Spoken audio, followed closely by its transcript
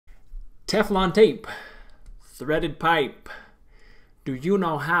Teflon tape, threaded pipe. Do you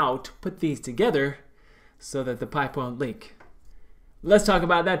know how to put these together so that the pipe won't leak? Let's talk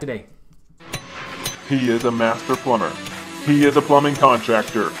about that today. He is a master plumber. He is a plumbing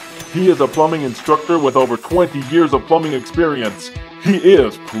contractor. He is a plumbing instructor with over 20 years of plumbing experience. He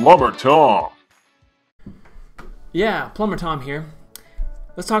is Plumber-Tom. Yeah, Plumber-Tom here.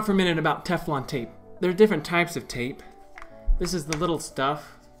 Let's talk for a minute about Teflon tape. There are different types of tape. This is the little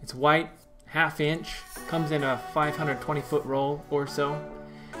stuff. It's white, 1/2 inch, comes in a 520-foot roll or so.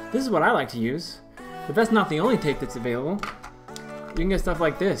 This is what I like to use, but that's not the only tape that's available. You can get stuff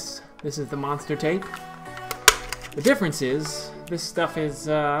like this. This is the monster tape. The difference is, this stuff is,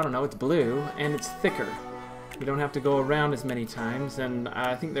 I don't know, it's blue, and it's thicker. You don't have to go around as many times, and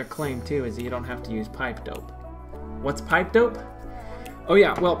I think their claim too is that you don't have to use pipe dope. What's pipe dope? Oh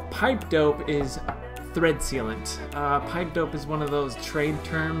yeah, well, pipe dope is thread sealant. Pipe dope is one of those trade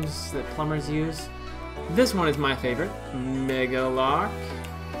terms that plumbers use. This one is my favorite, Mega Lock.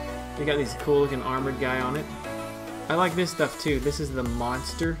 They got these cool looking armored guy on it. I like this stuff too. This is the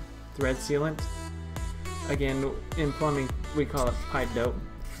monster thread sealant. Again, in plumbing, we call it pipe dope.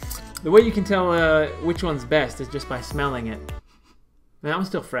 The way you can tell which one's best is just by smelling it. That one's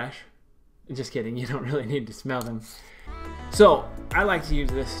still fresh. Just kidding, you don't really need to smell them. So, I like to use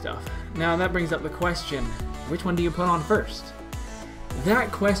this stuff. Now that brings up the question, which one do you put on first?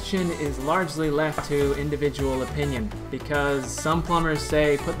 That question is largely left to individual opinion, because some plumbers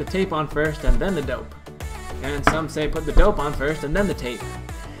say put the tape on first and then the dope. And some say put the dope on first and then the tape.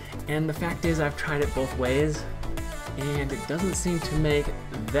 And the fact is I've tried it both ways, and it doesn't seem to make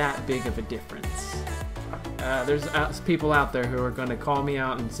that big of a difference. There's people out there who are going to call me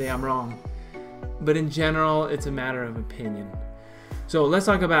out and say I'm wrong. But in general, it's a matter of opinion. So let's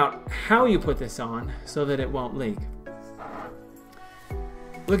talk about how you put this on so that it won't leak.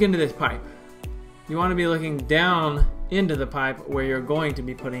 Look into this pipe. You want to be looking down into the pipe where you're going to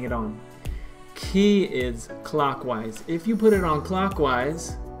be putting it on. Key is clockwise. If you put it on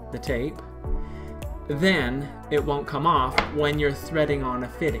clockwise, the tape, then it won't come off when you're threading on a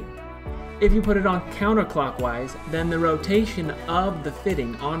fitting. If you put it on counterclockwise, then the rotation of the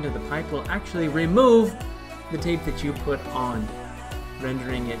fitting onto the pipe will actually remove the tape that you put on,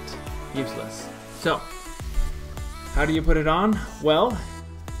 rendering it useless. So, how do you put it on? Well,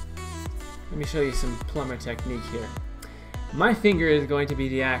 let me show you some plumber technique here. My finger is going to be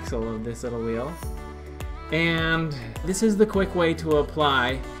the axle of this little wheel, and this is the quick way to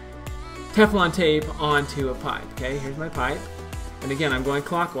apply Teflon tape onto a pipe. Okay, here's my pipe. And again, I'm going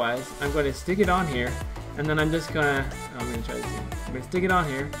clockwise. I'm going to stick it on here, and then I'm going to try this again. I'm going to stick it on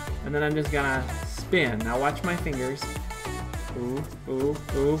here, and then I'm just going to spin. Now watch my fingers. Ooh, ooh,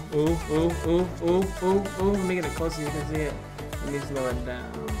 ooh, ooh, ooh, ooh, ooh, ooh, ooh. Let me get it close so you can see it. Let me slow it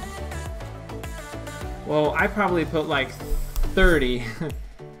down. Well, I probably put like 30. I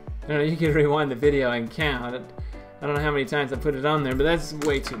don't know, you can rewind the video and count. I don't know how many times I put it on there, but that's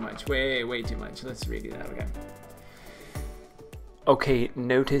way too much. Way too much. Let's redo that, okay. Okay,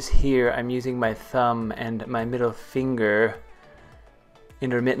 notice here I'm using my thumb and my middle finger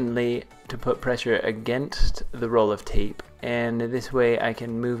intermittently to put pressure against the roll of tape, and this way I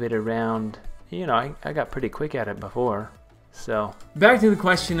can move it around. You know, I got pretty quick at it before. So, back to the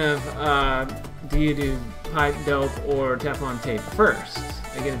question of do you do pipe dope or Teflon tape first?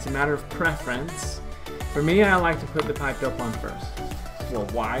 Again, it's a matter of preference. For me, I like to put the pipe dope on first. Well,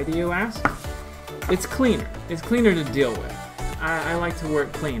 why do you ask? It's cleaner. It's cleaner to deal with. I like to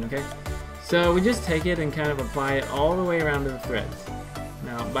work clean, okay? So we just take it and kind of apply it all the way around to the threads.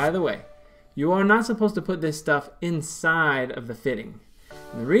 Now, by the way, you are not supposed to put this stuff inside of the fitting.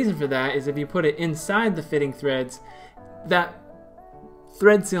 And the reason for that is if you put it inside the fitting threads, that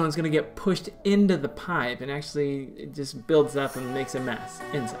thread sealant is going to get pushed into the pipe, and actually it just builds up and makes a mess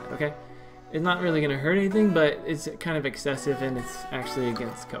inside, okay? It's not really going to hurt anything, but it's kind of excessive and it's actually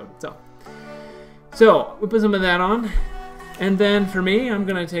against code. So we put some of that on. And then for me, I'm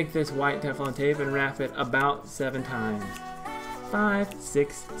going to take this white Teflon tape and wrap it about 7 times. 5,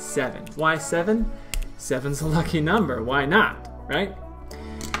 6, 7. Why 7? 7's a lucky number. Why not, right?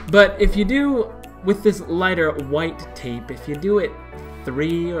 But if you do, with this lighter white tape, if you do it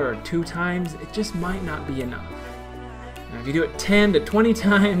 3 or 2 times, it just might not be enough. Now if you do it 10 to 20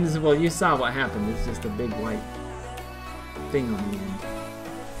 times, well, you saw what happened. It's just a big white thing on the end.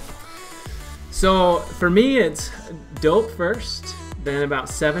 So for me, it's dope first, then about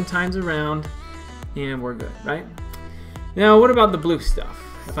 7 times around, and we're good, right? Now, what about the blue stuff?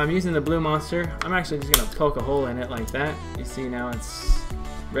 If I'm using the blue monster, I'm actually just gonna poke a hole in it like that. You see now it's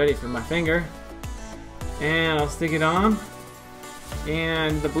ready for my finger. And I'll stick it on.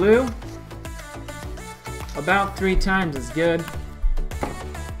 And the blue, About 3 times is good.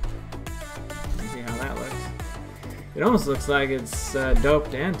 Let's see how that looks. It almost looks like it's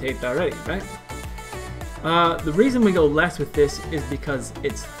doped and taped already, right? The reason we go less with this is because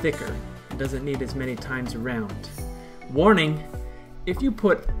it's thicker. It doesn't need as many times around. Warning, if you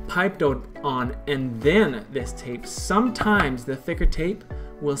put pipe dope on and then this tape, sometimes the thicker tape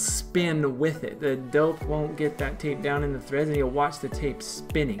will spin with it. The dope won't get that tape down in the threads and you'll watch the tape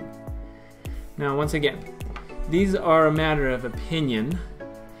spinning. Now once again, these are a matter of opinion,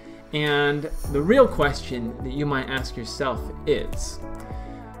 and the real question that you might ask yourself is,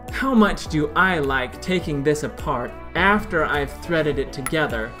 how much do I like taking this apart after I've threaded it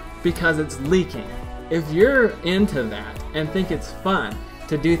together because it's leaking? If you're into that and think it's fun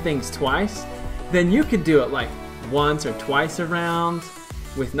to do things twice, then you could do it like once or twice around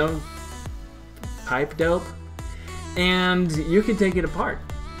with no pipe dope, and you could take it apart.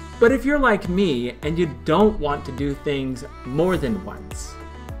 But if you're like me and you don't want to do things more than once,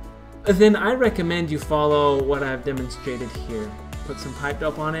 then I recommend you follow what I've demonstrated here. Put some pipe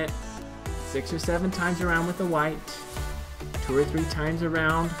dope on it, 6 or 7 times around with the white, 2 or 3 times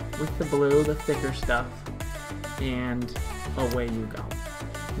around with the blue, the thicker stuff, and away you go.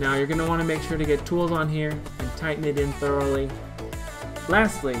 Now you're going to want to make sure to get tools on here and tighten it in thoroughly.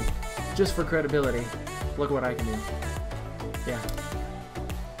 Lastly, just for credibility, look what I can do. Yeah.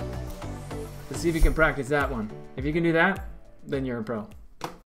 Let's see if you can practice that one. If you can do that, then you're a pro.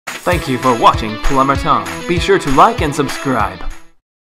 Thank you for watching Plumber-Tom. Be sure to like and subscribe.